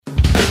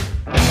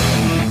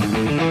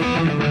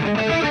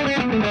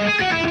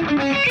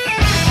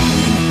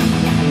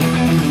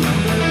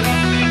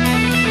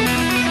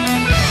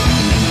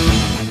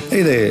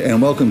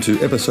and welcome to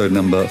episode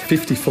number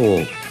 54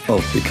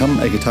 of Become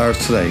a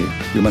Guitarist Today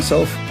with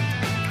myself,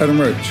 Adam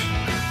Roach.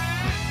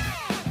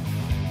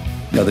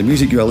 Now, the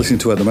music you are listening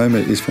to at the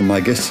moment is from my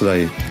guest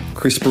today,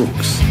 Chris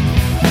Brooks.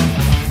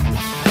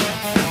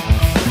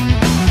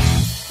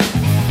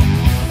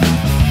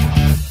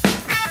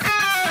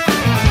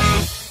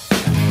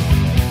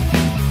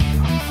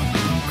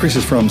 Chris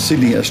is from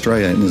Sydney,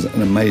 Australia, and is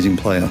an amazing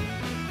player.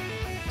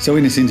 So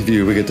in this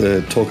interview, we get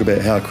to talk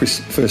about how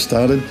Chris first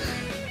started,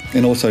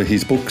 and also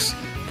his books,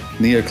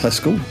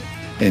 Neoclassical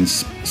and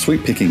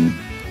Sweet Picking,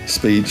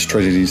 Speed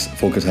Strategies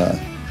for Guitar.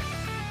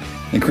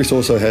 And Chris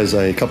also has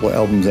a couple of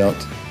albums out,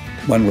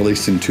 one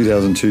released in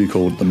 2002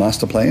 called The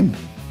Master Plan,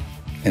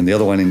 and the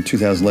other one in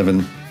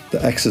 2011,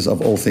 The Axis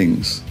of All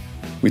Things,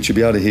 which you'll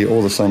be able to hear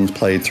all the songs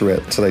played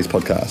throughout today's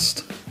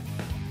podcast.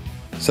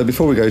 So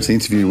before we go to the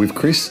interview with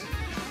Chris,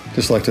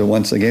 just like to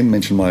once again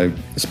mention my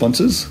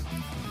sponsors.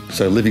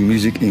 So Living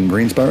Music in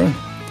Greensboro.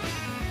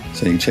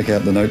 So you can check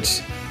out the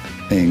notes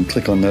and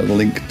click on the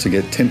link to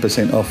get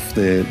 10% off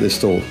their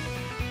store.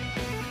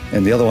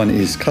 And the other one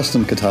is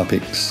Custom Guitar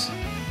Picks.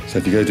 So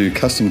if you go to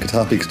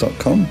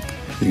customguitarpicks.com,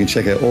 you can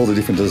check out all the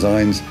different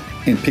designs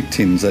and pick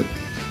tins that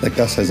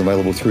Gus has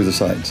available through the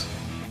site.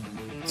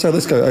 So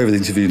let's go over the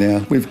interview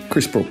now with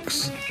Chris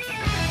Brooks.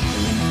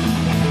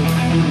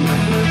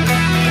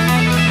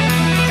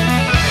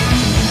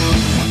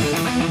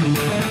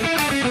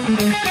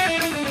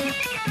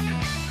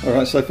 All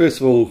right, so first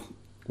of all,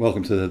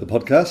 welcome to the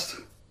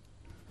podcast.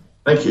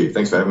 Thank you.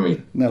 Thanks for having me.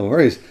 No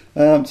worries.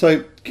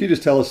 So can you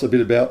just tell us a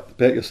bit about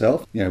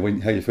yourself, how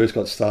you first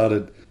got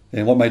started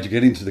and what made you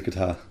get into the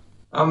guitar?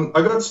 I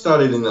got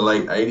started in the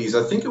late 80s.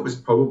 I think it was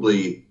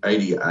probably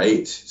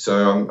 88.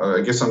 So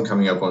I guess I'm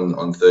coming up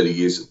on 30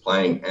 years of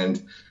playing.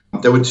 And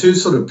there were two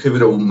sort of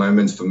pivotal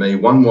moments for me.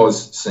 One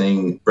was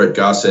seeing Brett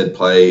Garsed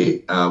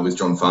play with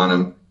John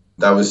Farnham.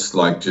 That was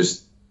like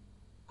just...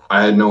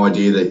 I had no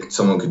idea that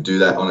someone could do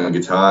that on a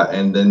guitar.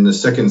 And then the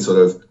second sort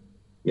of,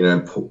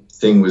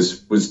 thing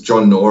was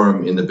John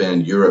Norum in the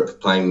band Europe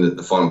playing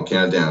the Final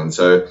Countdown.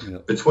 So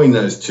Between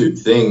those two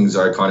things,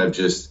 I kind of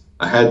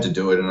I had to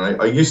do it.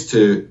 And I used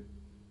to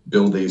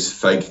build these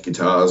fake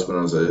guitars when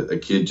I was a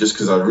kid, just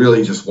because I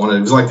really just wanted,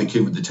 it was like the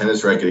kid with the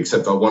tennis racket,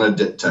 except I wanted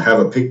it to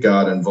have a pick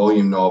guard and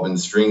volume knob and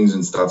strings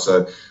and stuff.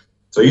 So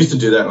I used to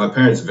do that. My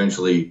parents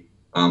eventually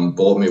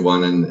bought me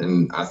one,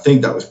 and I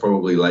think that was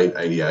probably late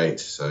 88.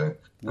 So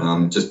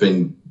just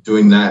been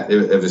doing that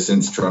ever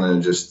since, trying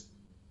to just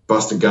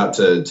bust a gut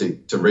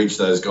to reach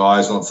those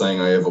guys. Not saying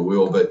I ever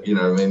will, but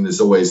there's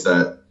always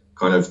that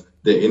kind of,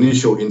 the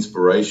initial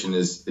inspiration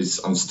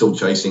is I'm still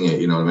chasing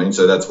it,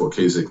 So that's what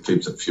keeps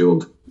it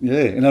fueled. Yeah,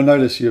 and I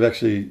noticed you've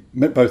actually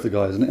met both the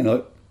guys, and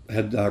I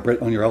had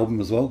Brett on your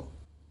album as well.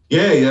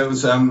 Yeah, it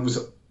was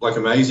like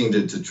amazing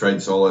to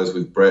trade solos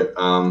with Brett.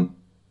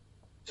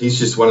 He's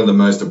just one of the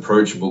most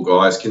approachable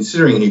guys,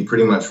 considering he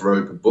pretty much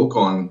wrote a book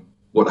on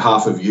what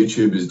half of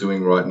YouTube is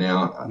doing right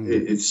now.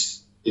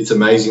 It's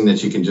amazing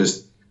that you can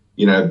just,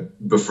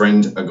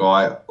 befriend a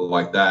guy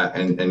like that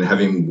and have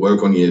him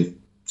work on your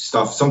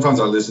stuff. Sometimes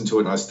I listen to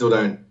it and I still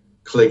don't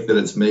click that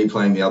it's me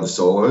playing the other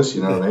solos,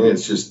 what I mean?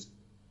 It's just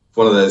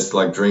one of those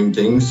like dream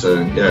things. So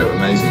yeah,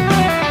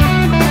 amazing.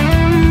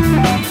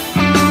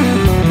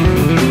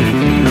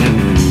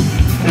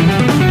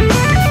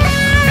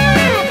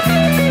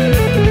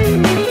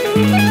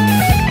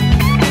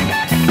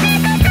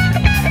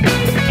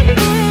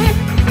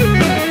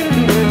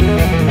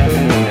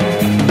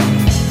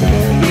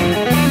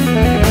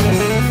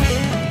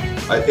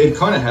 It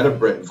kind of had a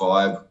Brett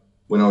vibe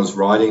when I was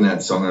writing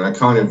that song, and I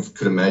kind of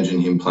could imagine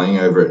him playing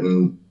over it,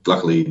 and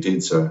luckily he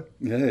did. So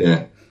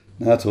yeah.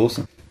 No, that's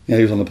awesome. Yeah,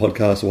 he was on the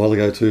podcast a while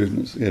ago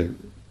too.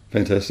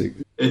 Fantastic.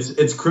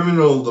 It's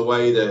criminal the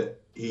way that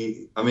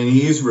he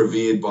is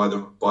revered by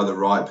the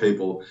right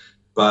people,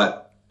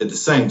 but at the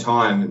same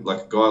time,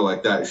 like a guy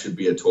like that should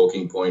be a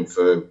talking point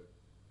for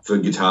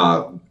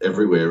guitar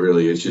everywhere,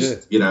 really. It's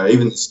just,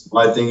 even the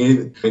slide thing,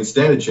 even in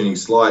standard tuning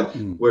slide,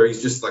 where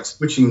he's just like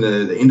switching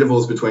the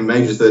intervals between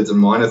major thirds and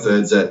minor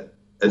thirds at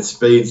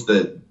speeds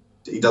that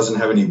he doesn't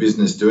have any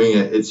business doing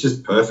it. It's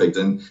just perfect.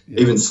 And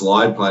even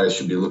slide players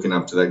should be looking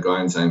up to that guy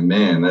and saying,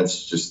 man,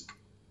 that's just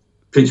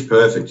pitch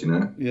perfect,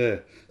 Yeah.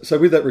 So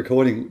with that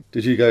recording,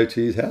 did you go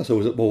to his house, or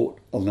was it more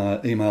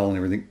on email and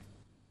everything?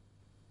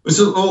 It was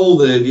all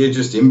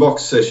just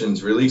inbox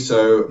sessions, really.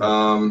 So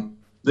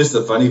this is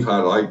the funny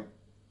part.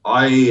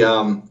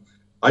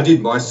 I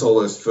did my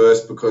solos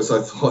first because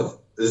I thought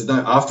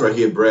after I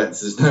hear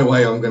Brett's, there's no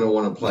way I'm going to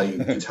want to play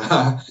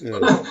guitar.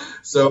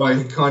 So I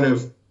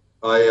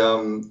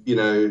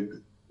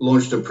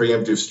launched a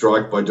preemptive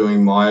strike by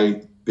doing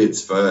my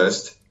bits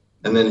first,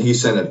 and then he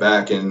sent it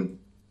back, and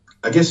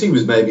I guess he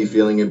was maybe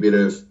feeling a bit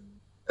of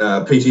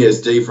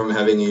PTSD from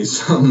having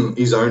his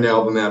own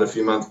album out a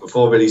few months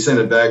before, but he sent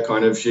it back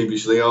kind of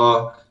sheepishly.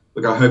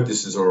 Look, I hope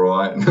this is all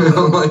right. And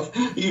I'm like,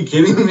 are you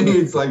kidding me?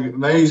 It's like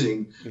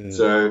amazing. Yeah.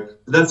 So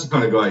that's the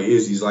kind of guy he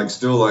is. He's like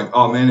still like,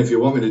 oh man, if you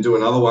want me to do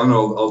another one,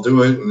 I'll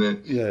do it. And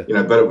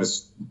then, but it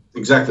was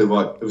exactly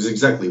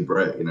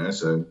Brett,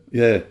 So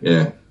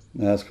yeah.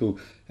 No, that's cool.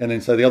 And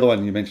then, so the other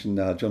one you mentioned,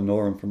 John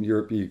Norum from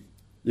Europe, you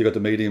got to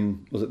meet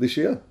him, was it this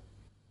year?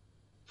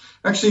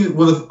 Actually,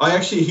 well,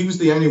 he was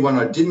the only one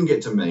I didn't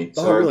get to meet.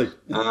 Oh, really?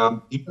 I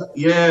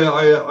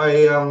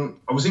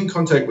was in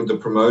contact with the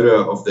promoter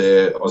of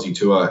their Aussie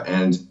tour,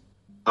 and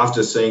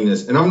after seeing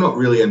this, and I'm not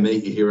really a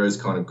meet your heroes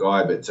kind of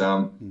guy, but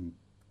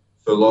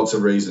for lots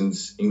of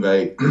reasons,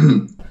 Ingve.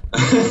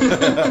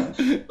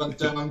 But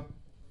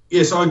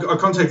so I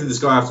contacted this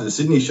guy after the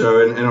Sydney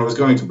show, and I was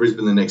going to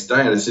Brisbane the next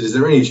day, and I said, "Is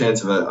there any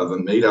chance of a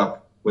meetup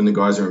when the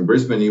guys are in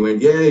Brisbane?" He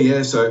went,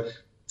 "Yeah." So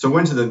I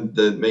went to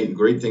the meet and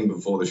greet thing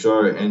before the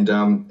show, and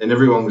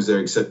everyone was there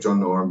except John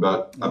Norum.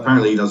 But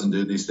apparently he doesn't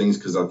do these things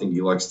because I think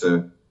he likes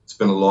to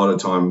spend a lot of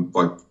time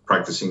like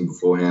practicing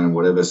beforehand and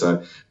whatever.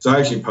 So I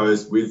actually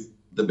posed with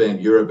the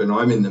band Europe, and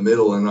I'm in the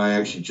middle, and I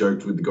actually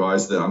joked with the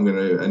guys that I'm going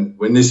to, and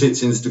when this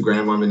hits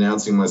Instagram, I'm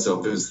announcing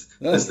myself as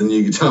the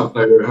new guitar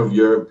player of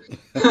Europe.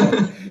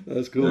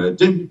 That's cool.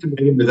 Didn't get to meet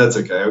him, but that's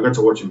okay. I got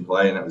to watch him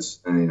play, and it was,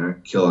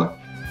 killer.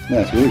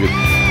 That's really good.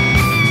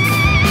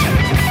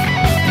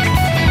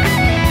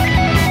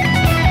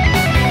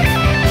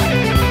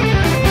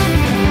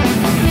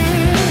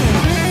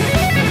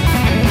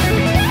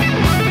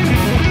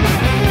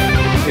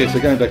 Yeah, so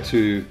going back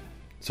to,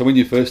 so when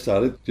you first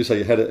started, did you say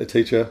you had a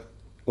teacher,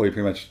 or you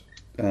pretty much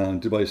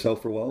did by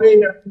yourself for a while?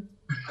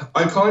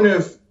 I kind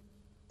of,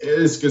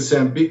 it's going to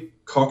sound a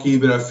bit cocky,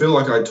 but I feel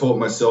like I taught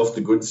myself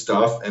the good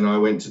stuff, and I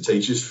went to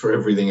teachers for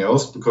everything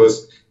else,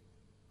 because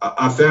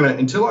I found it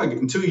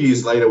until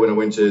years later when I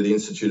went to the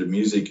Institute of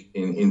Music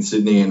in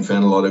Sydney and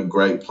found a lot of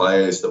great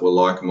players that were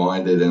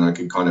like-minded and I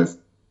could kind of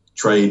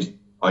trade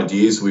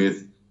ideas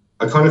with.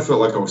 I kind of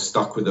felt like I was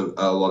stuck with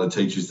a lot of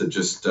teachers that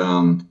just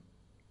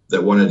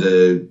that wanted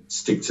to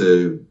stick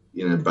to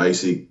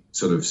basic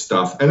sort of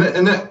stuff,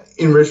 and that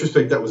in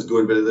retrospect that was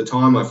good, but at the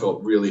time I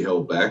felt really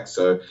held back.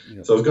 So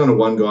I was going to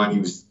one guy and he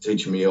was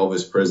teaching me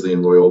Elvis Presley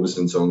and Roy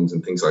Orbison songs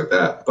and things like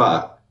that.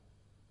 But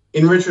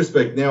in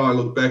retrospect now I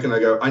look back and I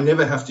go, I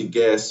never have to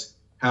guess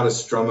how to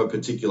strum a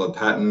particular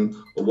pattern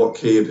or what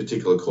key a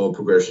particular chord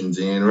progression's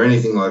in or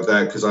anything like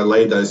that, because I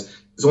laid those.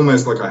 It's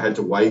almost like I had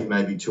to wait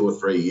maybe 2 or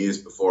 3 years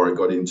before I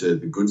got into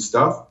the good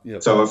stuff.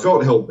 So I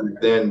felt held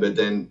back then, but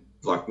then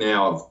like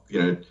now,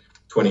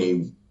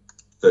 20,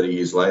 30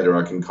 years later,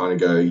 I can kind of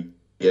go,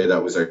 yeah,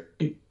 that was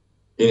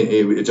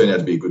it turned out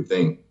to be a good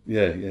thing.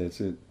 Yeah, that's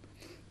it.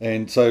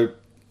 And so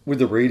with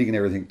the reading and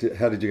everything,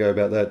 how did you go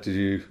about that? Did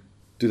you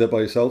do that by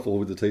yourself or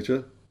with the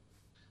teacher?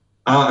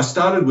 I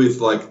started with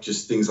like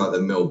just things like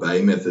the Mel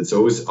Bay method.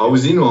 So I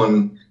was in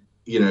on,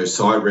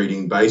 sight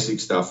reading,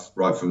 basic stuff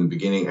right from the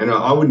beginning. And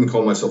I wouldn't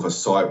call myself a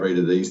sight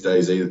reader these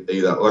days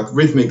either. Like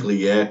rhythmically,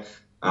 yeah.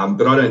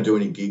 But I don't do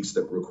any gigs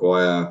that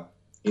require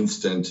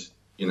instant,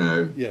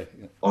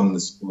 on the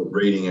spot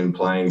reading and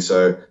playing.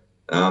 So,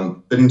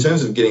 but in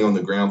terms of getting on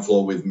the ground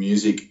floor with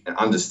music,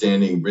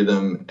 understanding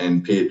rhythm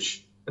and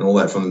pitch and all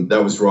that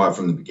that was right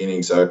from the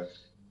beginning. So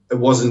it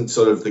wasn't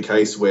sort of the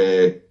case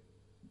where,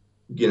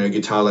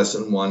 guitar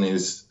lesson 1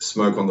 is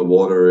Smoke on the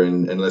Water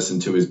and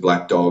lesson 2 is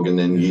Black Dog. And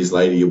then years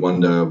later you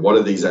wonder, what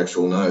are these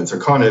actual notes? I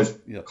kind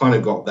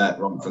of got that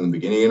right from the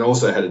beginning, and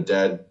also had a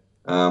dad.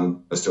 I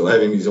still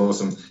have him. He's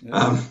awesome.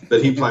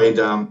 But he played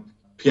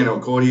piano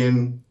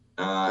accordion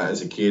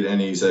as a kid,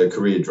 and he's a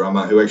career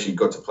drummer who actually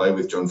got to play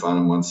with John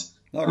Farnham once,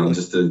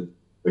 just to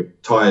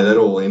tie that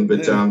all in.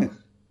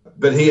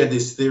 But he had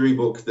this theory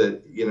book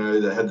that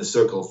that had the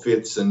circle of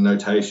fifths and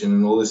notation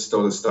and all this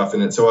sort of stuff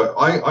in it. So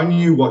I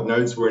knew what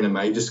notes were in a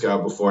major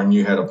scale before I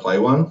knew how to play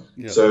one.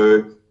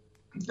 So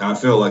I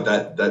feel like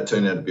that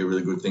turned out to be a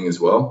really good thing as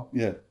well.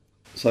 Yeah.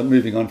 So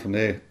moving on from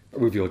there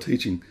with your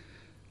teaching,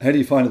 how do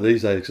you find it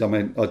these days?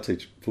 Because I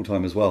teach full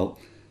time as well,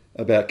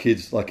 about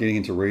kids like getting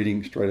into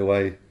reading straight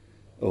away,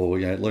 or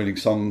learning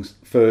songs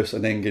first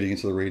and then getting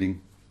into the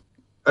reading.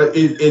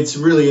 It's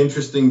really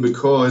interesting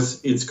because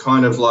it's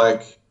kind of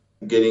like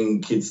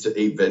getting kids to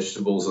eat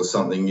vegetables or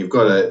something. They've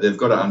got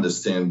to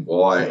understand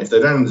why. If they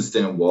don't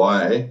understand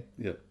why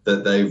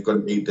that they've got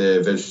to eat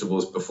their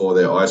vegetables before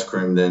their ice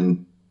cream,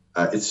 then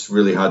it's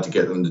really hard to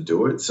get them to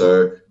do it.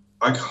 So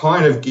I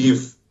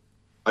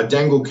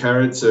dangle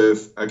carrots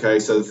of, okay,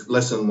 so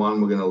lesson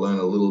 1, we're going to learn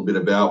a little bit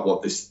about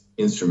what this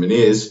instrument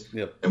is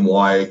and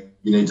why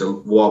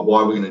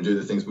why we're going to do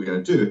the things we're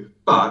going to do.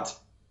 But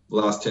the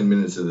last 10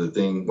 minutes of the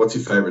thing, what's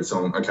your favorite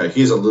song? Okay,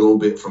 here's a little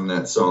bit from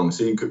that song.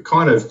 So you could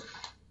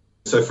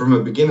so from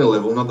a beginner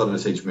level, not that I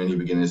teach many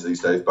beginners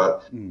these days,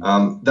 but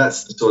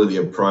that's sort of the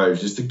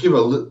approach, is to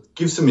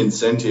give some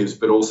incentives,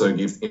 but also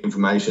give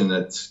information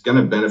that's going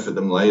to benefit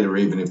them later,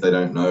 even if they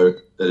don't know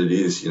that it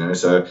is,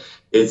 So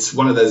it's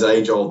one of those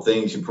age-old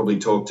things. You probably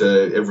talk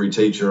to every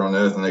teacher on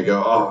earth and they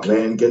go, oh,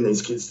 man, getting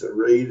these kids to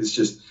read is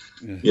just,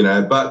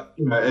 but,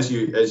 as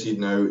you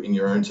know in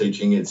your own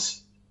teaching,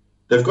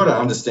 they've got to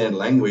understand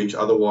language.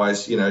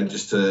 Otherwise,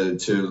 just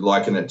to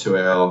liken it to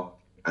our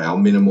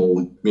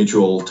minimal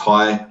mutual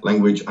Thai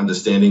language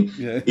understanding.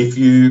 If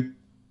you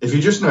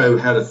just know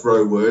how to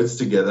throw words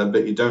together,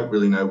 but you don't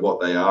really know what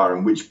they are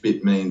and which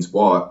bit means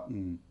what,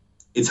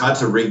 it's hard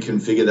to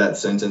reconfigure that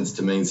sentence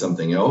to mean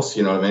something else.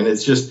 You know what I mean?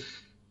 It's just,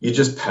 you're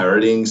just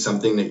parroting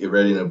something that you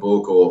read in a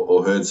book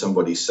or heard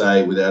somebody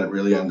say without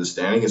really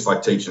understanding. It's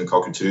like teaching a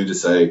cockatoo to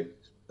say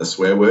a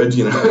swear word,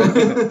 you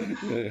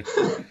know.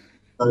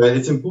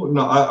 It's important.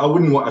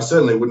 I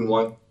certainly wouldn't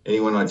want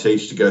anyone I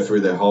teach to go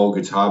through their whole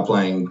guitar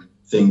playing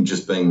thing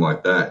just being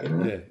like that, you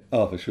know. Yeah,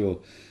 oh, for sure.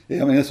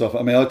 Yeah, I mean, that's what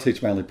I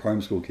teach mainly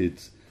primary school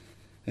kids,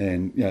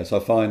 and so I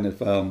find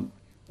if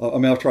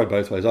I've tried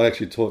both ways. I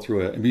actually taught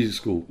through a music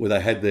school where they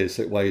had their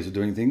set ways of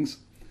doing things,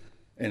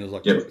 and it was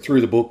like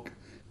through the book,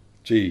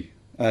 G,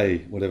 A,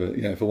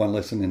 whatever, for one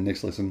lesson and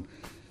next lesson.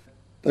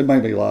 They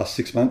made me last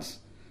 6 months,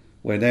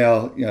 where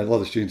now, a lot of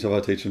the students I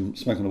teach them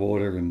Smoke on the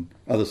Water and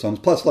other songs,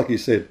 plus, like you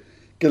said,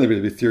 get a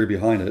bit of theory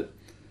behind it,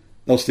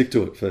 they'll stick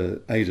to it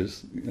for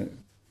ages,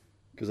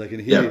 because they can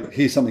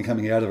hear something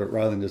coming out of it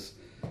rather than just,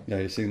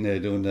 sitting there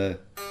doing the...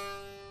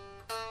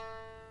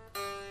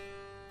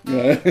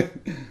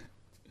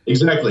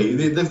 Exactly.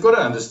 They've got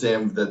to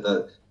understand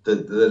that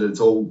it's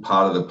all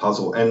part of the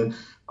puzzle. And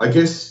I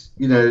guess,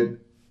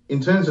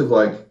 in terms of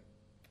like,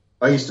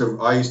 I used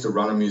to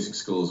run a music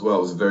school as well.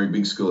 It was a very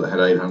big school that had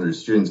 800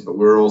 students, but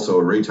we were also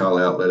a retail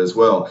outlet as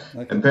well.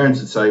 Okay. And parents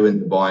would say when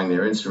they're buying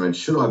their instruments,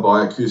 should I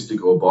buy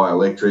acoustic or buy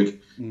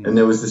electric? And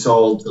there was this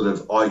old sort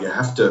of, you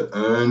have to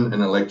earn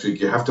an electric,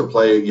 you have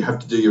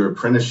to do your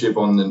apprenticeship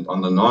on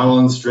the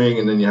nylon string,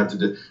 and then you have to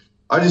do...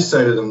 I just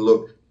say to them,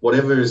 look,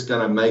 whatever is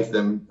going to make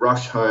them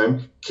rush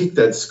home, kick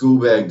that school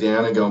bag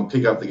down and go and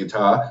pick up the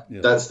guitar,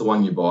 that's the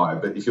one you buy.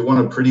 But if you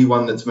want a pretty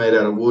one that's made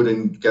out of wood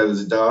and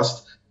gathers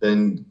dust,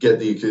 then get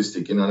the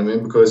acoustic, you know what I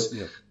mean? Because,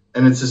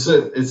 and it's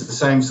the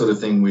same sort of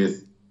thing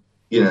with,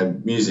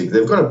 music.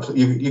 They've got to,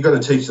 you've got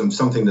to teach them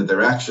something that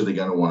they're actually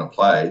going to want to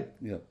play,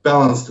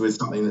 balanced with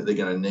something that they're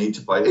going to need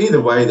to play. Either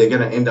way, they're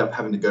going to end up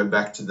having to go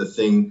back to the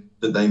thing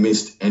that they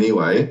missed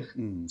anyway.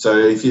 So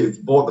if you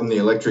bought them the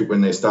electric when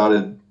they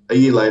started, a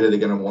year later, they're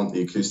going to want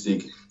the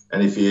acoustic.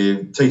 And if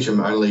you teach them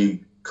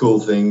only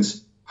cool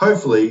things,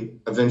 hopefully,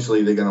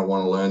 eventually they're going to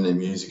want to learn their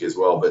music as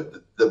well.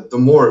 But the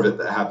more of it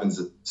that happens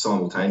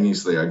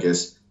simultaneously, I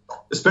guess,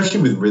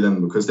 especially with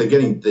rhythm, because they're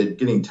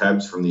getting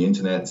tabs from the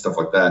internet and stuff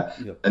like that,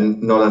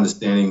 and not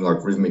understanding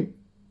like rhythmic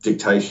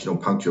dictation or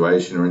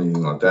punctuation or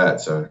anything like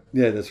that. So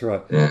that's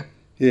right. I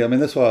mean,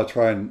 that's why I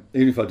try and,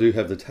 even if I do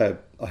have the tab,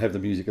 I have the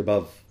music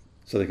above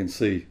so they can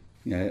see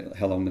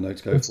how long the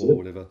notes go for or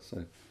whatever.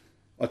 So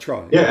I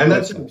try. And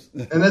that's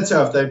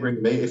how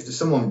if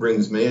someone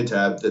brings me a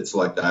tab that's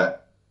like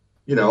that,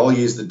 I'll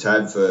use the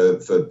tab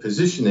for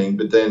positioning,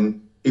 but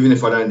then even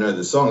if I don't know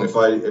the song, if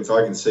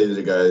I can see that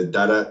it goes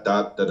da da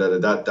da da da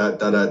da da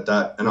da da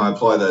da, and I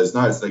apply those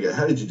notes, they go,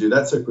 how did you do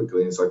that so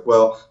quickly? And it's like,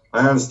 well,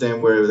 I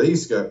understand where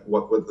these go,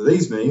 what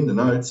these mean, the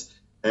notes,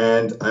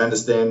 and I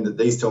understand that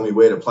these tell me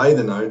where to play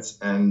the notes,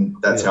 and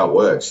that's how it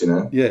works,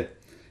 Yeah,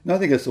 no, I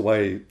think that's the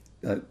way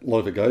a lot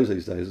of it goes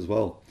these days as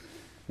well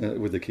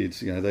with the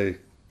kids.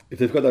 If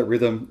they've got that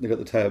rhythm, they've got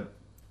the tab,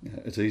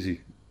 it's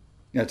easy,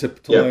 to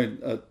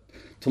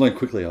learn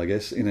quickly, I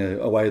guess, in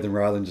a way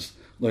rather than just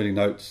learning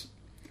notes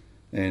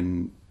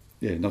and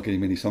not getting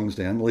many songs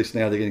down. At least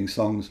now they're getting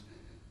songs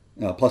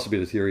plus a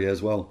bit of theory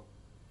as well.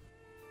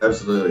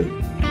 Absolutely.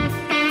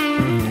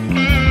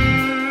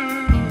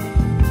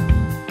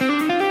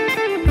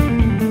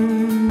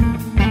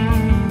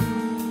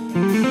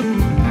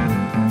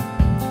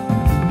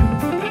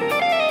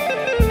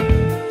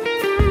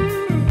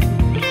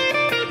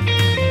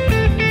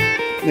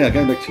 Now,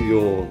 going back to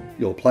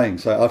your playing,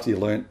 so after you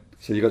learnt,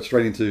 so you got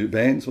straight into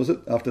bands, was it,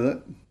 after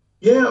that?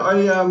 Yeah,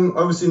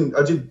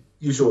 I did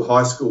usual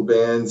high school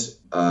bands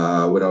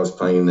when I was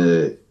playing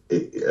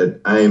at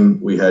AIM.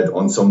 We had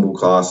ensemble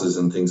classes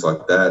and things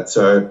like that.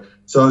 So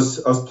I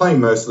was playing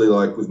mostly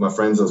like with my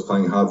friends. I was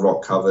playing hard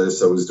rock covers.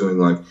 So I was doing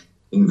like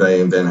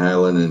Yngwie and Van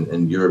Halen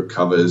and Europe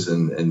covers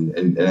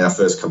and our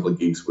first couple of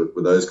gigs were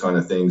those kind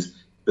of things.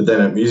 But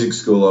then at music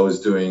school, I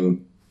was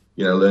doing,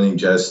 learning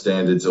jazz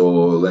standards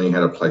or learning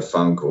how to play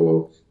funk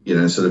or,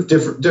 sort of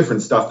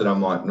different stuff that I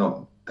might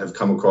not have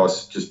come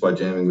across just by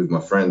jamming with my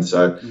friends.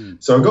 So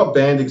I got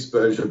band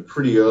exposure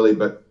pretty early,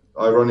 but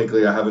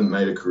ironically, I haven't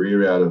made a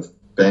career out of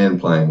band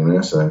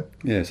playing, so.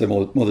 Yeah, so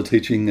more the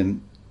teaching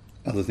and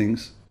other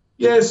things.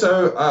 Yeah,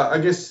 so I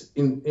guess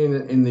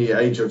in the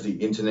age of the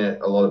internet,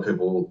 a lot of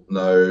people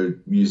know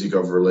music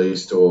I've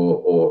released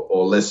or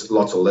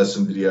lots of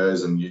lesson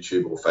videos on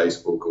YouTube or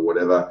Facebook or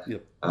whatever.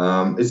 Yep.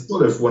 It's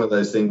sort of one of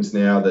those things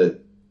now that,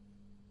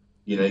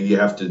 you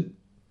have to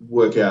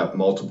work out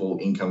multiple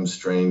income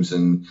streams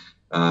and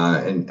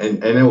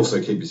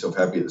also keep yourself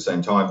happy at the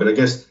same time. But I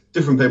guess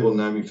different people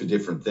know me for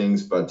different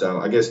things, but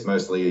I guess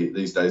mostly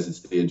these days it's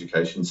the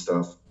education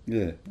stuff.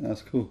 Yeah,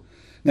 that's cool.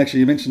 And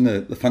actually, you mentioned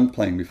the funk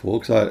playing before,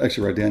 because I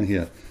actually wrote down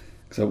here,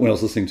 because when I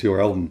was listening to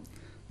your album,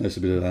 there's a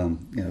bit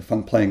of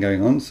funk playing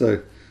going on.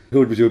 So who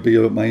would be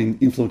your main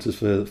influences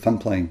for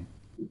funk playing?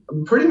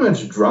 Pretty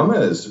much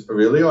drummers,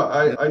 really.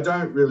 I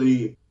don't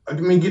really... I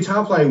mean,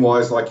 guitar playing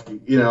wise, I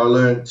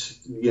learned,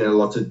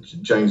 lots of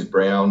James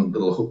Brown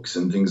little hooks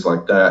and things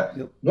like that.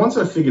 Yep. Once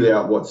I figured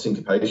out what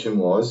syncopation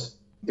was,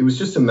 it was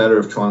just a matter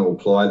of trying to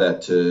apply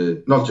that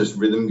to not just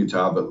rhythm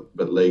guitar,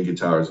 but lead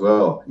guitar as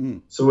well.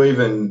 So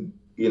even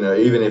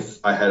if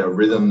I had a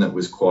rhythm that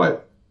was quite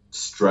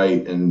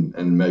straight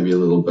and maybe a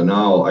little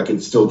banal, I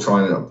could still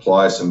try and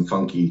apply some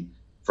funky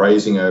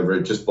phrasing over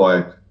it just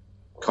by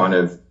kind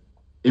of,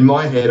 in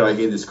my head, I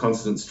hear this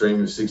constant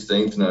stream of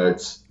 16th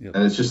notes, and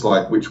it's just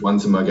like, which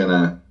ones am I going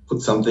to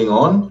put something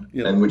on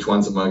and which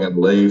ones am I going to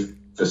leave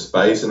for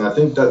space? And I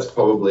think that's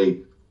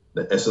probably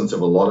the essence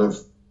of a lot of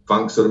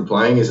funk sort of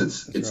playing, is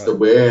it's right.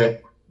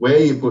 The where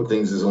you put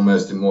things is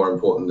almost more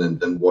important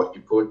than what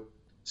you put.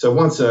 So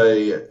once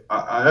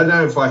I don't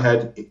know if I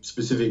had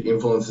specific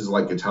influences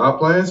like guitar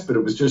players, but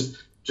it was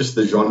just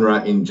the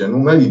genre in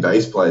general, maybe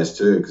bass players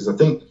too, because I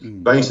think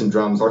bass and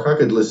drums, like I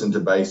could listen to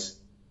bass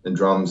and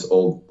drums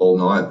all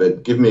night,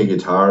 but give me a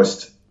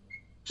guitarist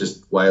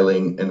just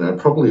wailing and I'd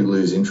probably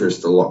lose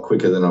interest a lot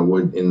quicker than I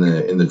would in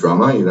the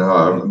drummer. You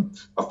know,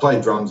 I've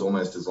played drums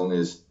almost as long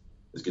as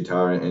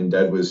guitar, and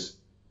Dad was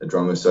a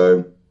drummer,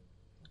 so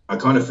I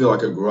kind of feel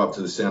like I grew up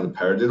to the sound of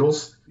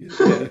paradiddles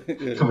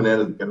coming out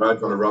of the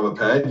garage on a rubber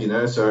pad, you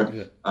know.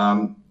 So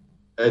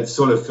it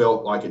sort of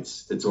felt like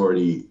it's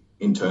already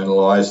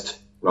internalized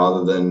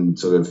rather than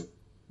sort of,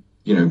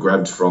 you know,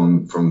 grabbed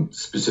from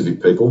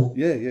specific people.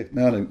 Yeah.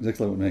 No, I know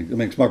exactly what I mean. I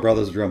mean, 'cause my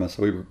brother's a drummer,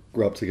 so we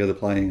grew up together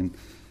playing.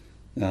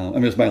 And I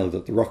mean, it's mainly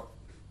the rock,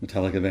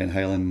 Metallica, Van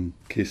Halen,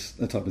 Kiss,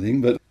 that type of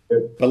thing. But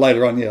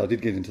later on, I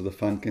did get into the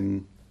funk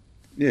and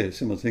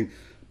similar thing.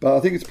 But I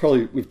think it's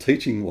probably with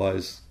teaching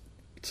wise,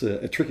 it's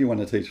a tricky one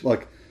to teach.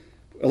 Like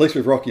at least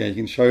with rock, you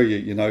can show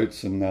your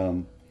notes and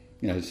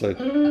so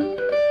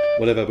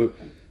whatever. But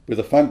with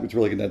the funk, it's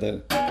really good at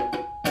that.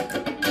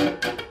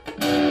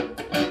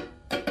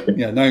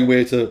 Knowing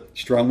where to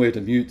strum, where to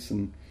mute,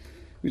 and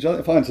which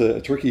I find a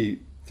tricky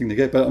thing to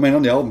get. But I mean,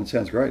 on the album, it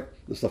sounds great,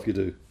 the stuff you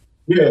do.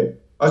 Yeah,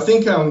 I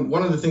think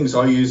one of the things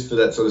I use for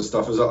that sort of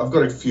stuff is I've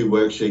got a few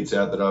worksheets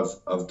out that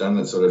I've done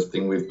that sort of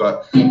thing with,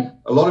 but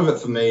a lot of it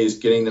for me is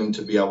getting them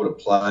to be able to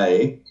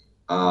play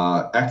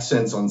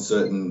accents on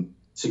certain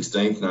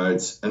 16th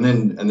notes and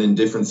then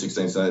different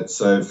 16th notes.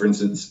 So, for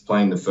instance,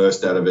 playing the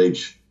first out of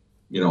each,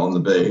 on the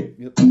beat,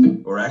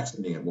 or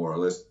accenting it more or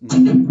less, and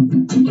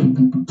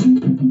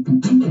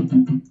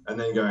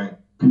then going.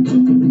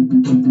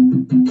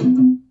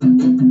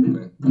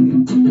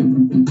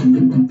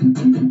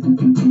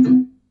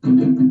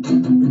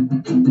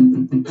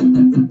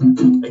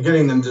 And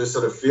getting them to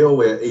sort of feel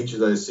where each of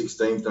those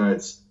 16th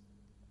notes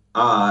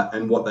are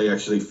and what they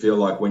actually feel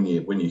like when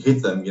you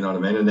hit them, you know what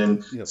I mean? And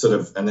then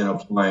and then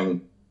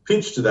applying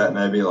pitch to that,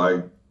 maybe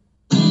like.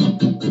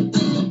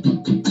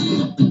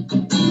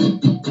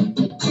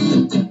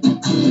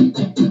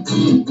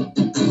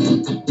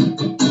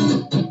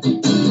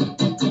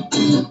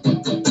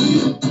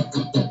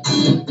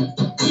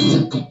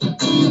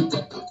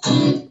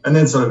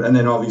 And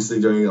then obviously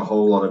doing a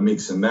whole lot of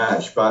mix and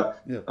match,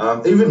 but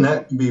even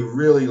that can be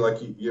really, like,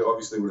 you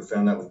obviously would have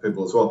found that with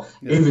people as well.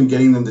 Even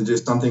getting them to do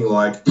something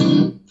like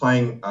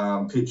playing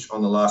pitch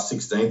on the last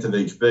 16th of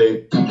each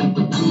beat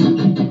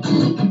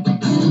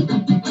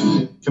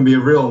can be a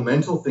real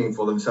mental thing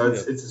for them. So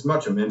it's as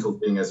much a mental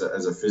thing as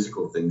a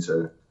physical thing.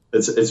 So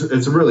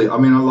it's really, I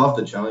mean, I love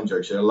the challenge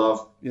actually. I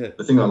love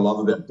the thing I love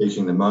about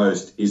teaching the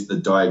most is the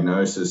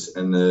diagnosis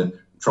and the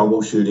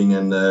troubleshooting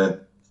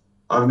and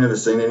I've never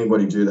seen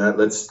anybody do that.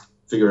 Let's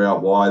figure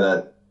out why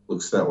that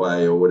looks that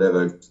way or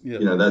whatever.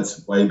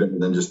 That's way better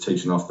than just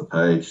teaching off the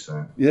page.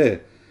 So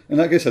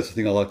and I guess that's the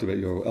thing I liked about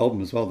your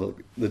album as well.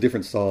 The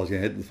different styles you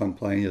had, the funk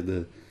playing, you had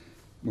the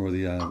more of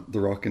the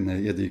rock, and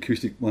you had the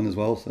acoustic one as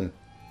well. So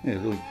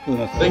really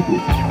nice. Thank you.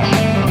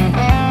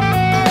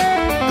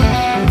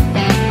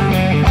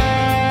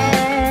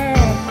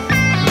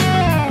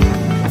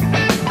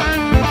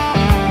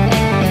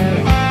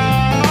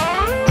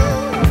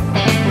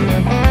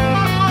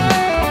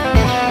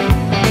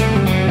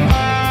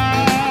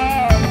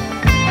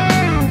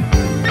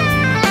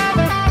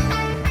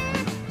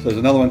 So is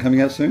another one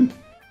coming out soon?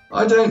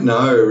 I don't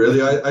know,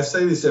 really. I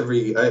say this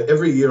every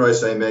year. I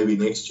say maybe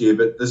next year,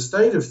 but the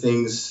state of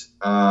things,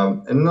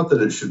 and not that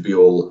it should be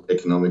all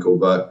economical,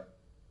 but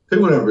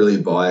people don't really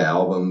buy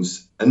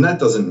albums, and that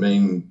doesn't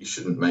mean you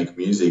shouldn't make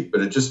music,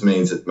 but it just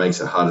means it makes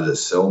it harder to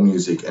sell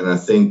music. And I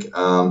think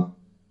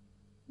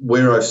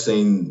where I've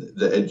seen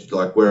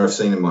where I've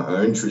seen in my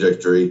own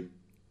trajectory,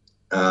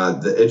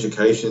 the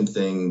education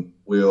thing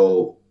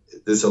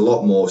there's a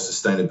lot more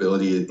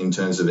sustainability in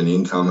terms of an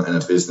income and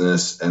a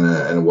business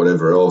and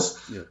whatever else.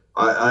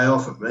 I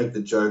often make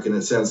the joke, and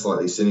it sounds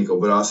slightly cynical,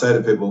 but I say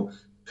to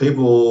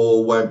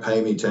people won't pay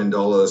me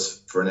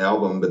 $10 for an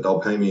album, but they'll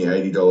pay me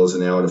 $80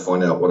 an hour to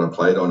find out what I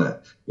played on it.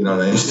 You know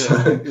what I mean?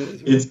 So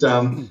it's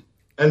and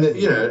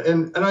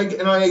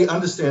I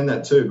understand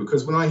that too,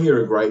 because when I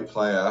hear a great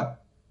player,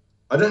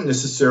 I don't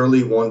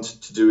necessarily want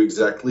to do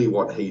exactly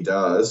what he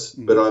does,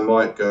 but I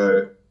might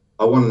go,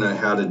 I want to know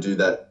how to do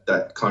that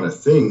kind of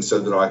thing so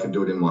that I can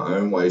do it in my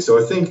own way. So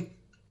I think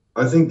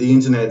the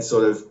internet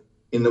sort of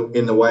in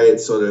the way it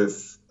sort of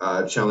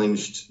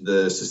challenged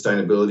the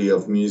sustainability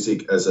of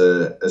music as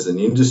an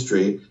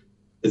industry,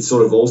 it's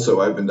sort of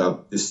also opened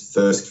up this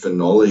thirst for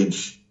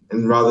knowledge.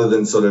 And rather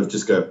than sort of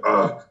just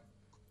go,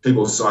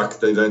 people suck,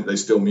 they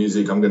steal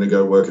music, I'm going to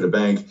go work at a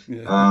bank.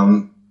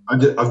 Yeah.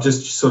 I've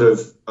just sort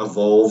of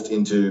evolved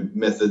into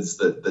methods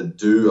that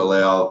do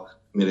allow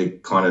me to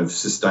kind of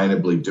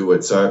sustainably do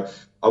it. So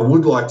I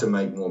would like to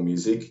make more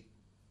music.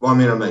 Well, I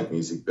mean, I make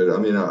music, but I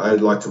mean,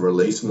 I'd like to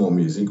release more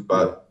music,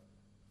 but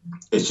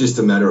it's just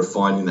a matter of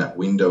finding that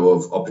window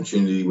of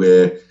opportunity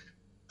where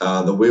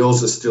the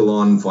wheels are still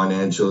on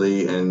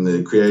financially and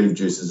the creative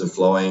juices are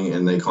flowing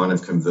and they kind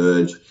of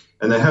converge.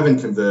 And they haven't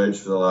converged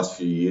for the last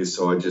few years,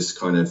 so I just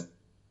kind of,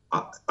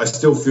 I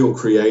still feel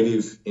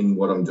creative in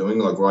what I'm doing,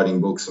 like writing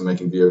books and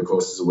making video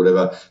courses or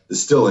whatever.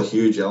 There's still a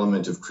huge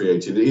element of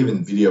creativity,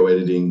 even video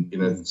editing, you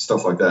know,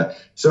 stuff like that.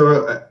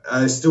 So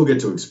I still get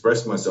to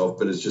express myself,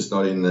 but it's just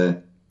not in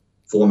the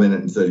 4-minute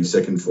and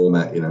 30-second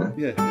format, you know?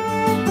 Yeah.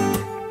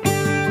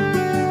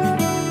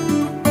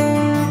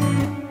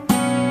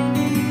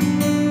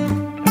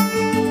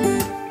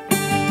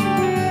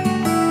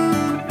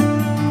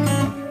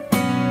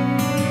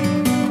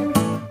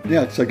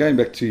 Now, so going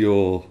back to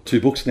your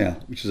 2 books now,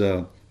 which is,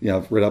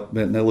 I've read up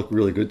and they look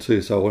really good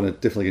too, so I want to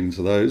definitely get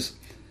into those.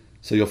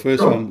 So your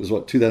first one was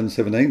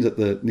 2017? Is that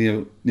the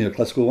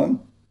neoclassical one?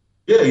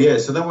 Yeah.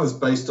 So that was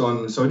based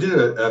on, so I did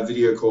a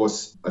video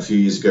course a few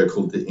years ago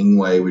called the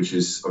Ingwe, which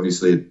is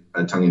obviously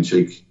a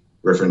tongue-in-cheek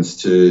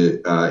reference to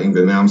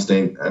Yngwie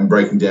Malmsteen, and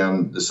breaking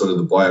down the sort of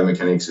the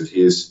biomechanics of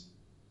his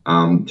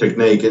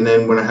technique. And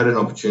then when I had an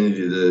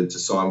opportunity to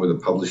sign with a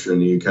publisher in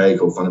the UK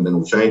called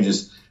Fundamental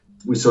Changes,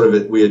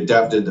 we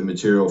adapted the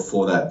material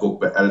for that book,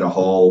 but added a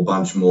whole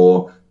bunch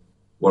more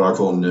what I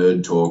call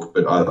nerd talk.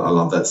 But I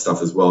love that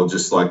stuff as well.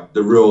 Just like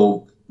the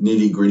real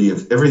nitty gritty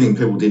of everything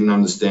people didn't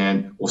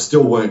understand or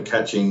still weren't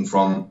catching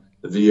from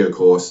the video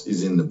course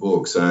is in the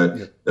book.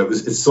 So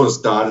it sort of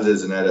started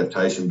as an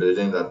adaptation, but it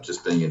ended up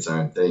just being its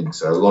own thing.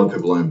 So a lot of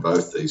people own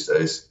both these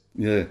days.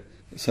 Yeah.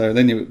 So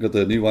then you got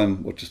the new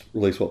one, just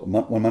released,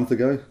 1 month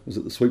ago? Was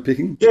it the Sweet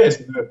Picking?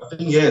 Yes, I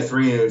think,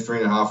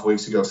 3.5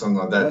 weeks ago, something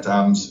like that.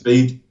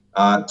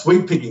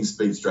 Sweet Picking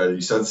Speed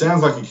Strategy. So it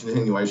sounds like a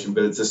continuation,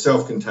 but it's a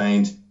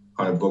self-contained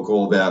kind of book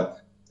all about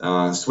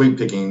sweet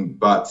picking,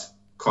 but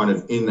kind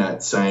of in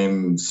that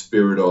same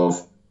spirit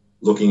of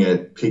looking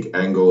at pick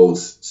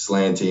angles,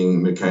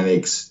 slanting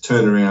mechanics,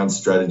 turnaround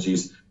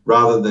strategies,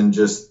 rather than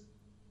just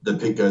the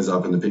pick goes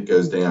up and the pick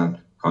goes down,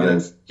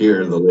 of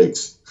here are the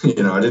licks.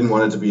 You know, I didn't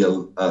want it to be a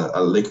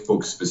lick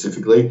book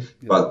specifically,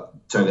 but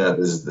turned out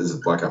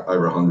there's like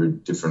over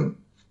 100 different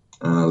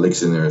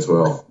licks in there as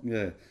well.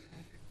 Yeah.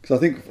 Because I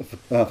think,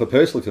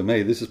 personally for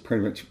me, this is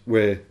pretty much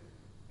where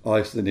I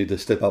actually need to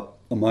step up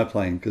on my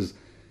playing. Because,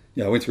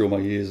 I went through all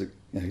my years,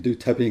 you do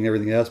tapping and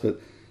everything else,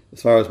 but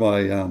as far as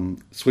my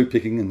sweep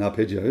picking and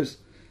arpeggios,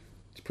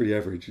 it's pretty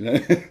average,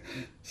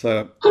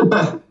 So,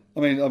 I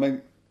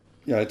mean,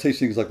 I teach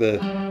things like the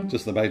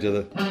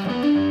major,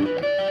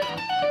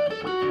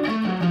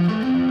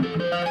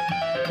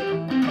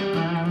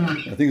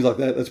 things like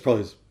that. That's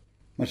probably as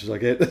much as I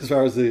get as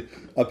far as the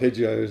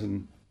arpeggios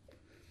and.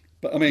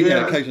 But I mean,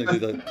 occasionally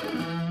do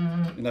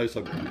the,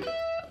 so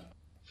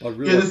I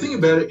really. The thing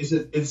about it is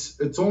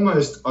it's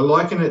almost, I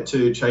liken it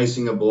to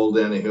chasing a ball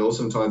down a hill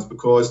sometimes,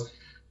 because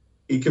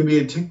it can be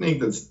a technique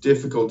that's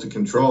difficult to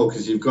control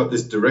because you've got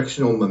this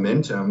directional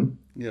momentum,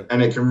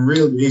 and it can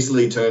really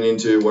easily turn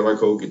into what I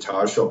call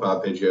guitar shop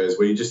arpeggios,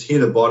 where you just hear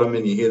the bottom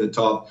and you hear the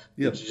top,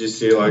 but you just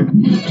hear like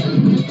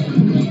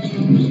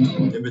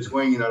in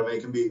between, you know what I mean?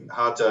 It can be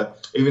hard to,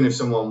 even if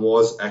someone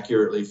was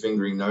accurately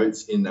fingering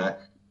notes in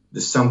that,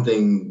 there's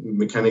something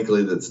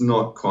mechanically that's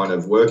not kind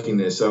of working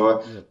there.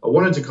 So I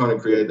wanted to kind of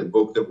create a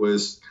book that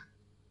was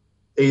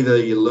either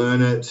you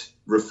learn it,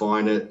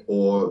 refine it,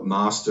 or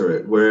master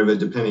it, wherever,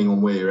 depending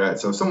on where you're at.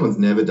 So if someone's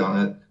never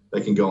done it,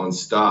 they can go and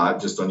start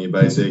just on your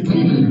basic.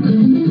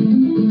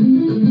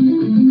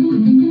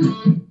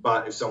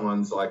 But if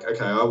someone's like,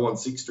 okay, I want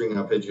 6-string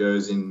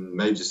arpeggios in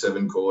major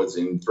 7 chords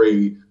in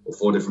 3 or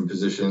 4 different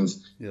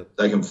positions,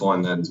 they can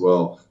find that as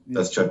well.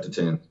 That's chapter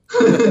 10.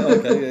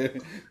 Okay,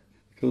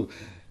 cool.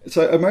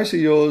 So are most of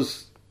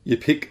yours, you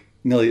pick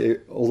nearly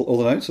all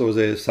the notes, or is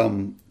there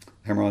some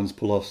hammer-ons,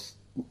 pull-offs,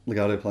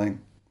 legato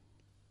playing?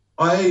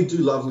 I do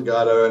love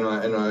legato,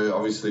 and I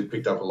obviously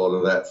picked up a lot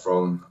of that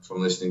from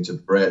listening to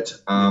Brett.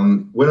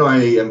 When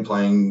I am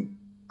playing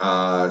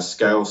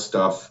scale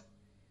stuff,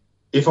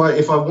 if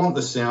I want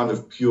the sound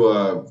of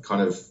pure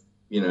kind of,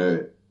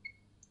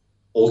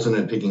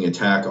 alternate picking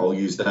attack, I'll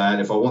use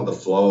that. If I want the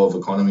flow of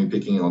economy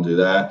picking, I'll do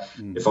that.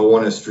 If I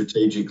want to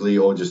strategically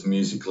or just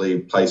musically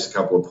place a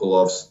couple of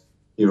pull-offs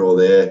here or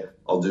there,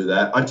 I'll do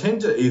that. I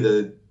tend to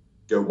either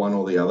go one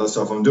or the other.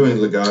 So if I'm doing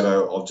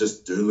legato, I'll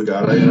just do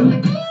legato.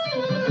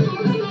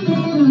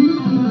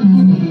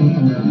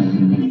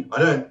 I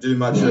don't do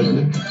much of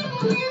it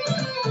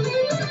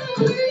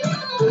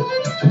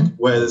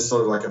where there's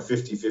sort of like a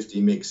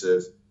 50-50 mix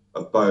of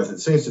both. It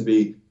seems to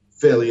be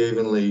fairly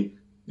evenly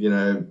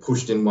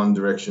pushed in one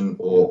direction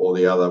or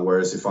the other.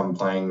 Whereas if I'm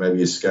playing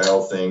maybe a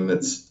scale thing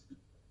that's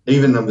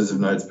even numbers of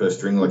notes per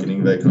string, like an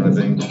Yngwie kind of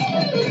thing.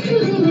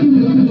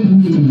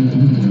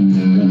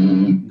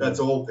 That's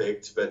all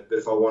picked, but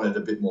if I wanted a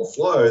bit more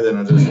flow, then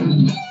I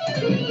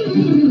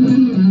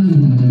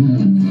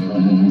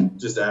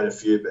just add a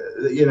few.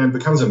 You know, it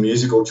becomes a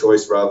musical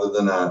choice rather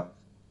than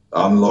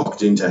I'm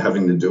locked into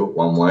having to do it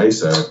one way.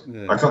 So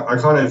yeah. I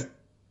kind of,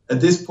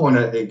 at this point,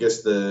 I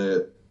guess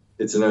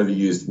it's an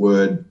overused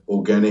word,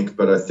 organic,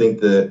 but I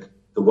think the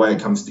way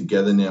it comes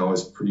together now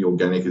is pretty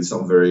organic. It's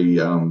not very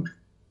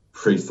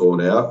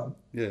pre-thought out.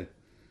 Yeah.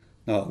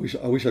 No,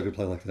 I wish I could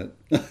play like that.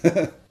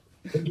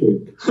 Thank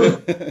you.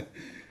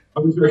 I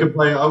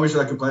wish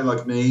I could play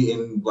like me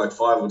in like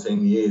 5 or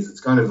 10 years. It's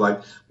kind of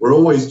like we're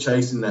always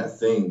chasing that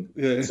thing.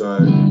 Yeah. So,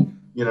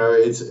 you know,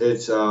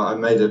 it's I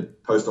made a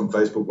post on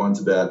Facebook once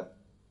about,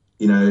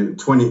 you know,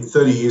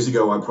 30 years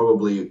ago, I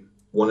probably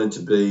wanted to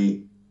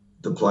be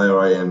the player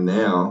I am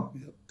now,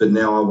 but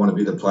now I want to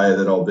be the player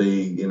that I'll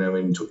be, you know,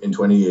 in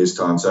 20 years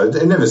time. So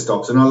it never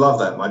stops. And I love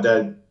that. My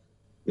dad,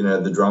 you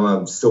know, the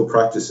drummer, still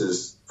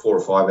practices 4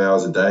 or 5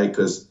 hours a day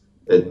because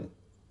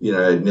you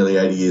know, at nearly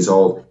 80 years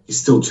old, he's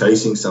still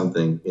chasing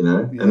something, you know,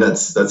 and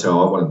that's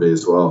how I want to be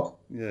as well.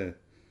 Yeah.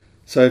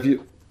 So if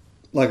you,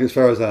 like, as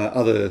far as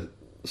other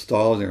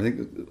styles and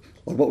everything,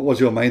 like, what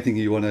was your main thing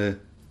you want to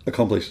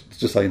accomplish,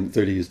 just say in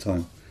 30 years'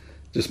 time?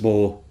 Just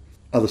more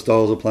other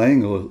styles of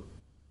playing, or?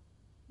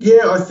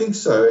 Yeah, I think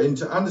so, and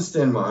to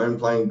understand my own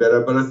playing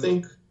better. But I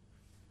think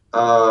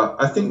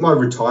my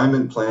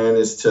retirement plan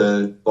is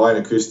to buy an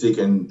acoustic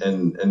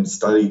and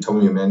study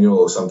Tommy Emmanuel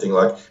or something.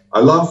 Like,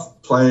 I love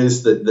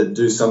players that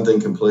do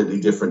something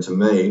completely different to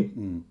me,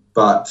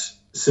 but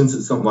since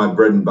it's not my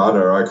bread and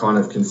butter, I kind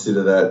of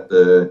consider that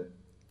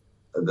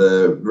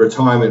the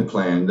retirement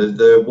plan,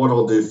 the what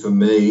I'll do for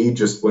me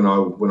just when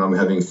I'm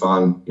having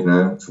fun, you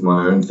know, for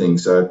my own thing.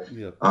 So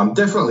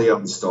definitely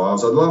other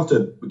styles. I'd love to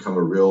become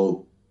a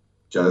real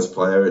jazz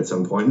player at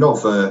some point,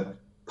 not for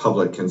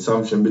public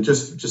consumption, but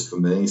just for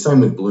me. Same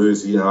with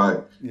blues. You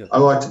know, I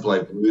like to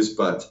play blues,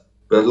 but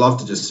I'd love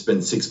to just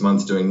spend 6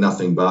 months doing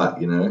nothing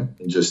but, you know,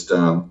 and just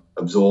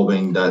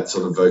absorbing that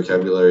sort of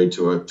vocabulary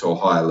to a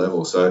higher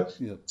level. So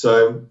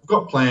I've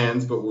got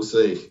plans, but we'll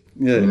see.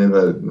 Yeah, they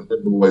never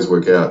always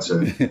work out.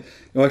 So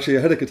well, actually,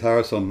 I had a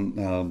guitarist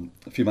on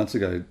a few months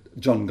ago,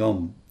 John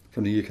Gom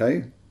from the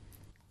UK.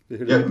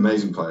 Yeah,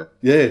 amazing player.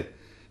 Yeah,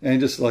 and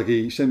just like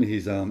he sent me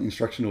his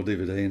instructional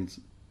DVD, and it's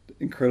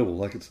incredible.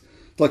 Like it's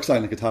like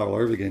starting the guitar all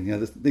over again. You know,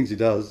 the things he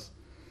does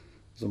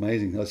is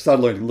amazing. I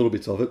started learning little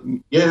bits of it.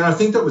 Yeah, and I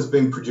think that was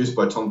being produced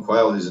by Tom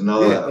Quayle, who's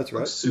another that's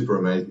right. Super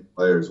amazing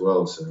player as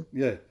well. So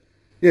yeah.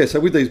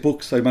 So with these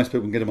books, so most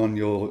people can get them on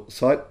your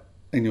site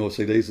and your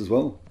CDs as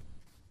well.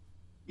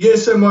 Yeah,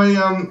 so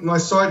my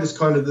site is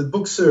kind of, the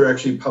books are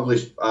actually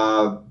published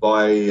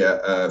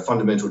by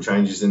Fundamental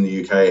Changes in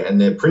the UK,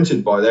 and they're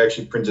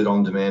actually printed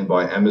on demand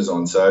by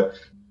Amazon. So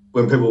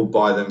when people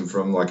buy them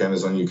from like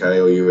Amazon UK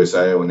or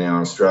USA or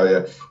now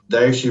Australia,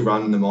 they actually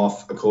run them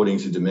off according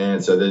to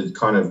demand. So they're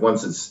kind of,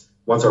 once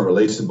I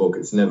release a book,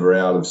 it's never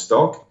out of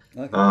stock.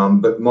 Okay.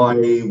 But my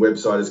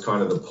website is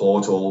kind of the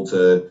portal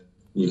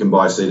you can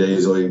buy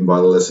CDs, or you can buy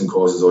the lesson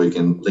courses, or you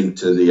can link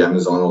to the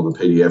Amazon or the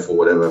PDF or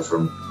whatever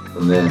from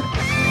there.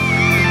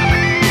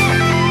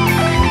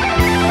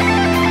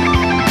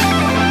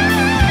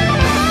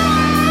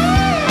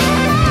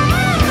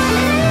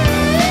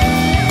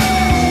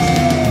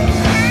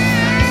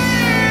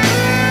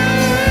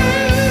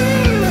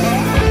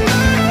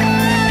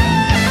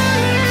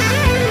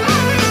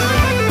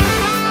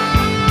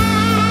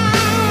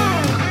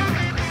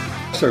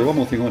 Sorry, one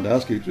more thing I wanted to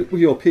ask you. With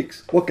your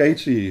picks, what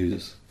gauge do you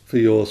use for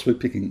your sweep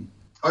picking?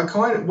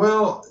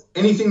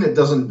 Anything that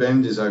doesn't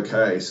bend is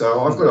okay.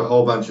 So I've got a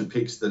whole bunch of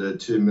picks that are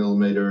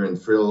 2mm and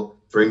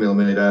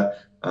 3mm,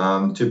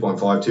 2.5,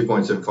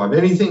 2.75,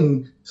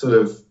 anything sort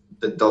of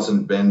that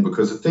doesn't bend,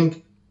 because I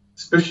think,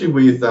 especially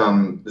with,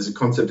 there's a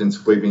concept in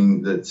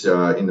sweeping that's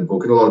in the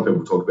book, and a lot of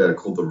people talk about it,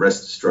 called the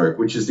rest stroke,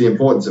 which is the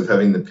importance of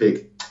having the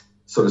pick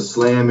sort of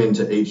slam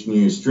into each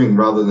new string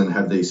rather than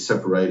have these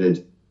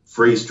separated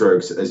free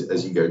strokes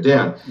as you go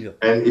down. Yeah.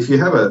 And if you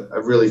have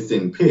a really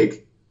thin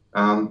pick,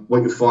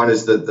 what you find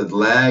is that the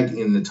lag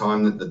in the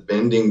time that the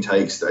bending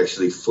takes to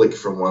actually flick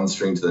from one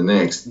string to the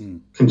next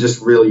can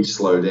just really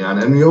slow down.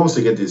 And you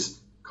also get this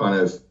kind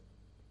of,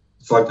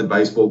 it's like the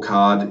baseball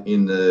card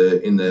in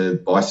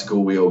the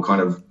bicycle wheel kind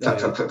of clap,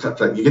 clap, clap, clap,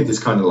 clap. You get this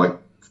kind of like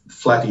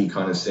flatty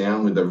kind of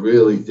sound with a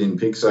really thin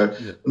pick. So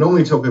I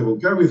normally tell people,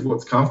 go with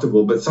what's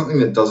comfortable, but something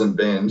that doesn't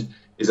bend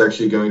is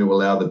actually going to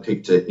allow the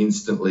pick to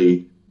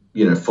instantly,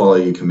 you know, follow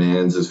your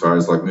commands as far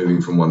as like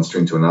moving from one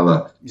string to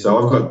another. Yeah.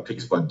 So I've got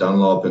picks by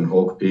Dunlop and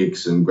Hawk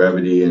Picks and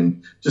Gravity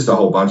and just a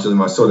whole bunch of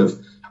them. I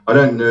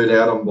don't nerd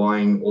out on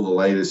buying all the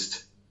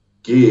latest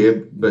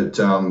gear, but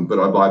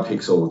I buy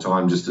picks all the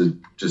time just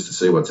to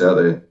see what's out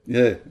there.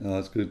 Yeah,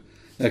 that's good.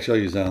 Actually,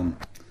 I use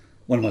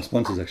one of my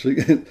sponsors actually.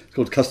 It's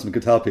called Custom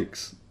Guitar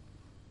Picks.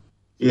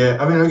 Yeah,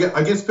 I mean,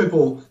 I guess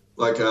people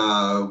like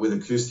with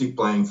acoustic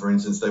playing, for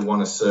instance, they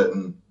want a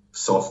certain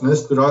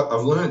softness, but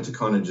I've learned to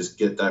kind of just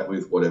get that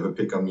with whatever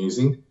pick I'm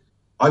using.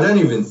 I don't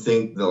even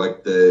think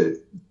the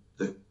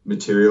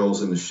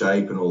materials and the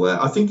shape and all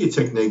that. I think your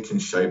technique can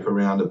shape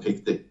around a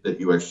pick that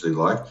you actually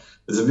like.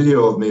 There's a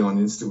video of me on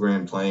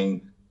Instagram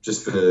playing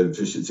just for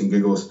shits and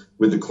giggles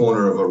with the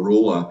corner of a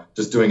ruler,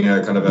 just doing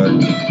a kind of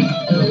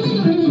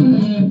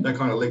that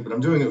kind of lick, but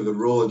I'm doing it with a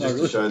ruler just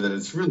to show that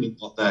it's really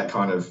not that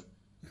kind of,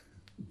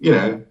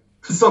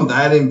 it's not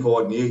that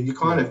important.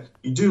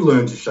 You do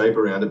learn to shape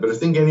around it, but I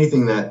think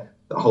anything that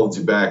holds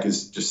you back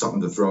is just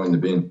something to throw in the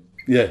bin.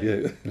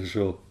 Yeah, for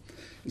sure.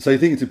 So you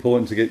think it's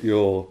important to get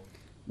your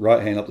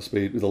right hand up to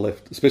speed with the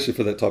left, especially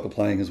for that type of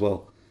playing as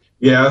well?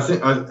 Yeah,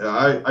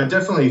 I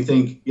definitely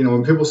think,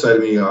 when people say to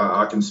me,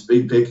 I can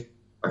speed pick,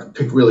 I can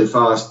pick really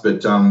fast,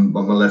 but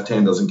my left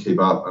hand doesn't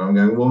keep up. And I'm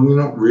going, well, you're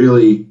not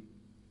really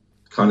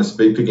kind of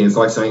speed picking. It's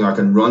like saying I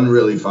can run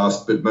really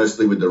fast, but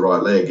mostly with the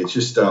right leg. It's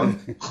just,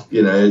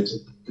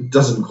 it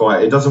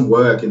doesn't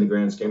work in the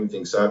grand scheme of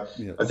things. So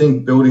I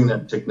think building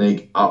that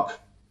technique up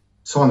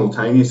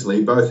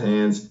simultaneously, both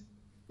hands,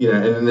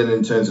 and then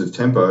in terms of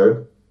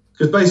tempo,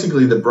 because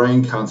basically the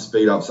brain can't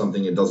speed up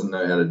something it doesn't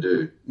know how to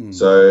do.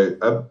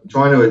 So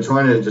trying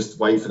to just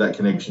wait for that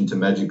connection to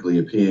magically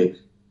appear,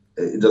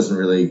 it doesn't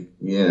really,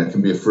 it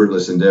can be a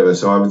fruitless endeavor.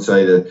 So I would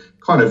say to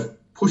kind of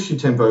push your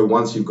tempo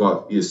once you've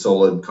got your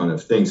solid kind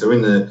of thing. So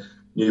in the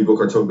new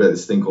book, I talk about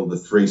this thing called the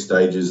 3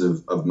 stages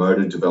of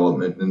motor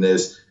development, and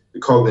there's the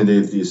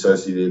cognitive, the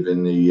associative,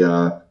 and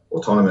the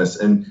autonomous.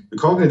 And the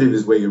cognitive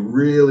is where you're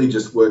really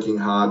just working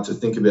hard to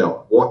think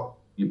about what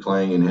you're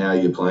playing and how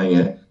you're playing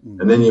it.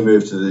 And then you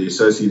move to the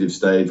associative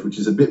stage, which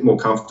is a bit more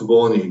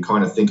comfortable, and you can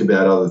kind of think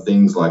about other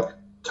things like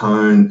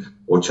tone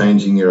or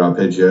changing your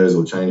arpeggios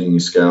or changing your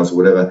scales or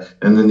whatever.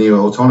 And then the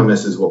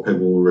autonomous is what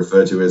people will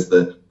refer to as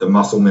the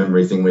muscle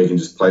memory thing, where you can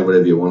just play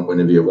whatever you want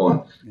whenever you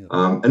want.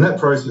 And that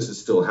process is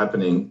still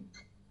happening,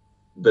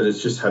 but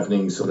it's just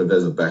happening sort of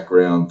as a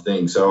background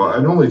thing. So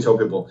I normally tell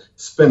people,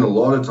 spend a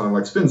lot of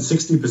time, spend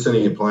 60% of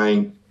your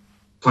playing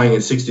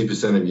at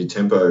 60% of your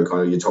tempo,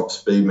 kind of your top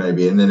speed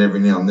maybe, and then every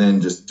now and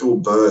then just do a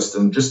burst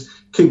and just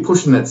keep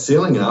pushing that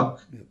ceiling up.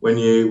 When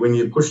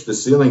you push the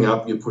ceiling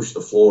up, you push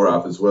the floor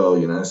up as well,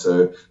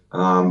 So,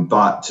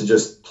 but to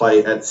just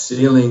play at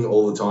ceiling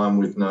all the time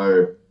with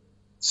no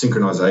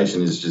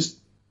synchronization is just,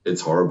 it's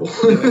horrible.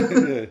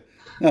 No,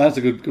 that's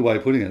a good way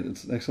of putting it.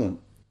 It's excellent.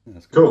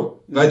 That's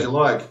cool. Glad you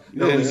like.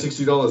 Only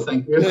 $60.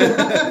 Thank you.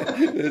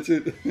 That's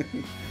it.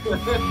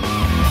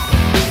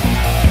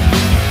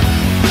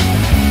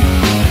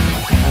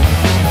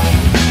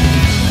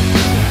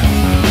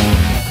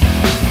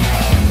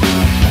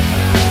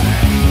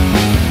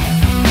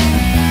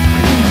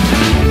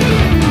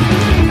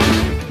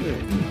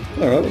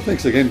 All right, well,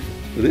 thanks again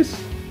for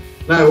this.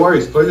 No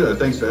worries, pleasure.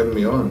 Thanks for having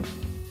me on.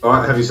 All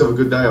right, have yourself a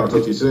good day. I'll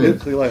talk to you soon.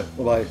 See you later.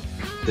 Bye-bye.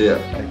 See ya.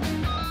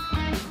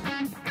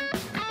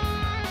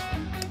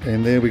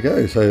 And there we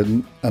go.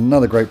 So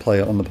another great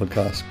player on the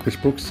podcast, Chris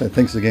Brooks. So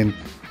thanks again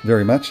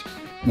very much.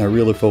 And I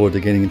really look forward to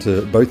getting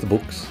into both the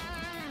books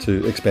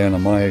to expand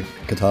on my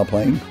guitar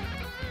playing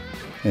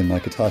and my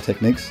guitar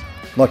techniques.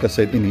 Like I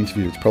said in the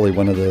interview, it's probably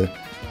one of the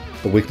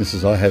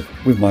weaknesses I have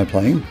with my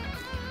playing,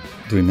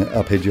 doing the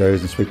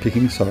arpeggios and sweep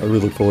picking. So I really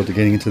look forward to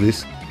getting into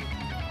this.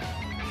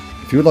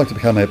 If you would like to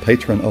become a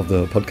patron of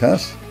the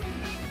podcast,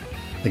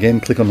 again,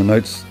 click on the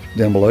notes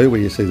down below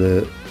where you see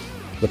the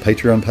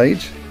Patreon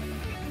page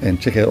and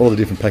check out all the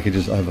different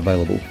packages I have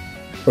available.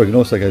 Or you can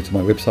also go to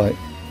my website,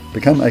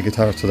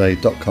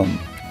 becomeaguitaristtoday.com,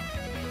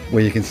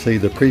 where you can see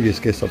the previous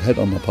guests I've had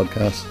on my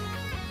podcast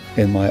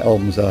and my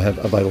albums I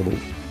have available.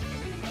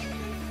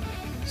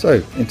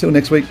 So until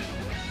next week,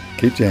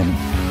 keep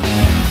jamming.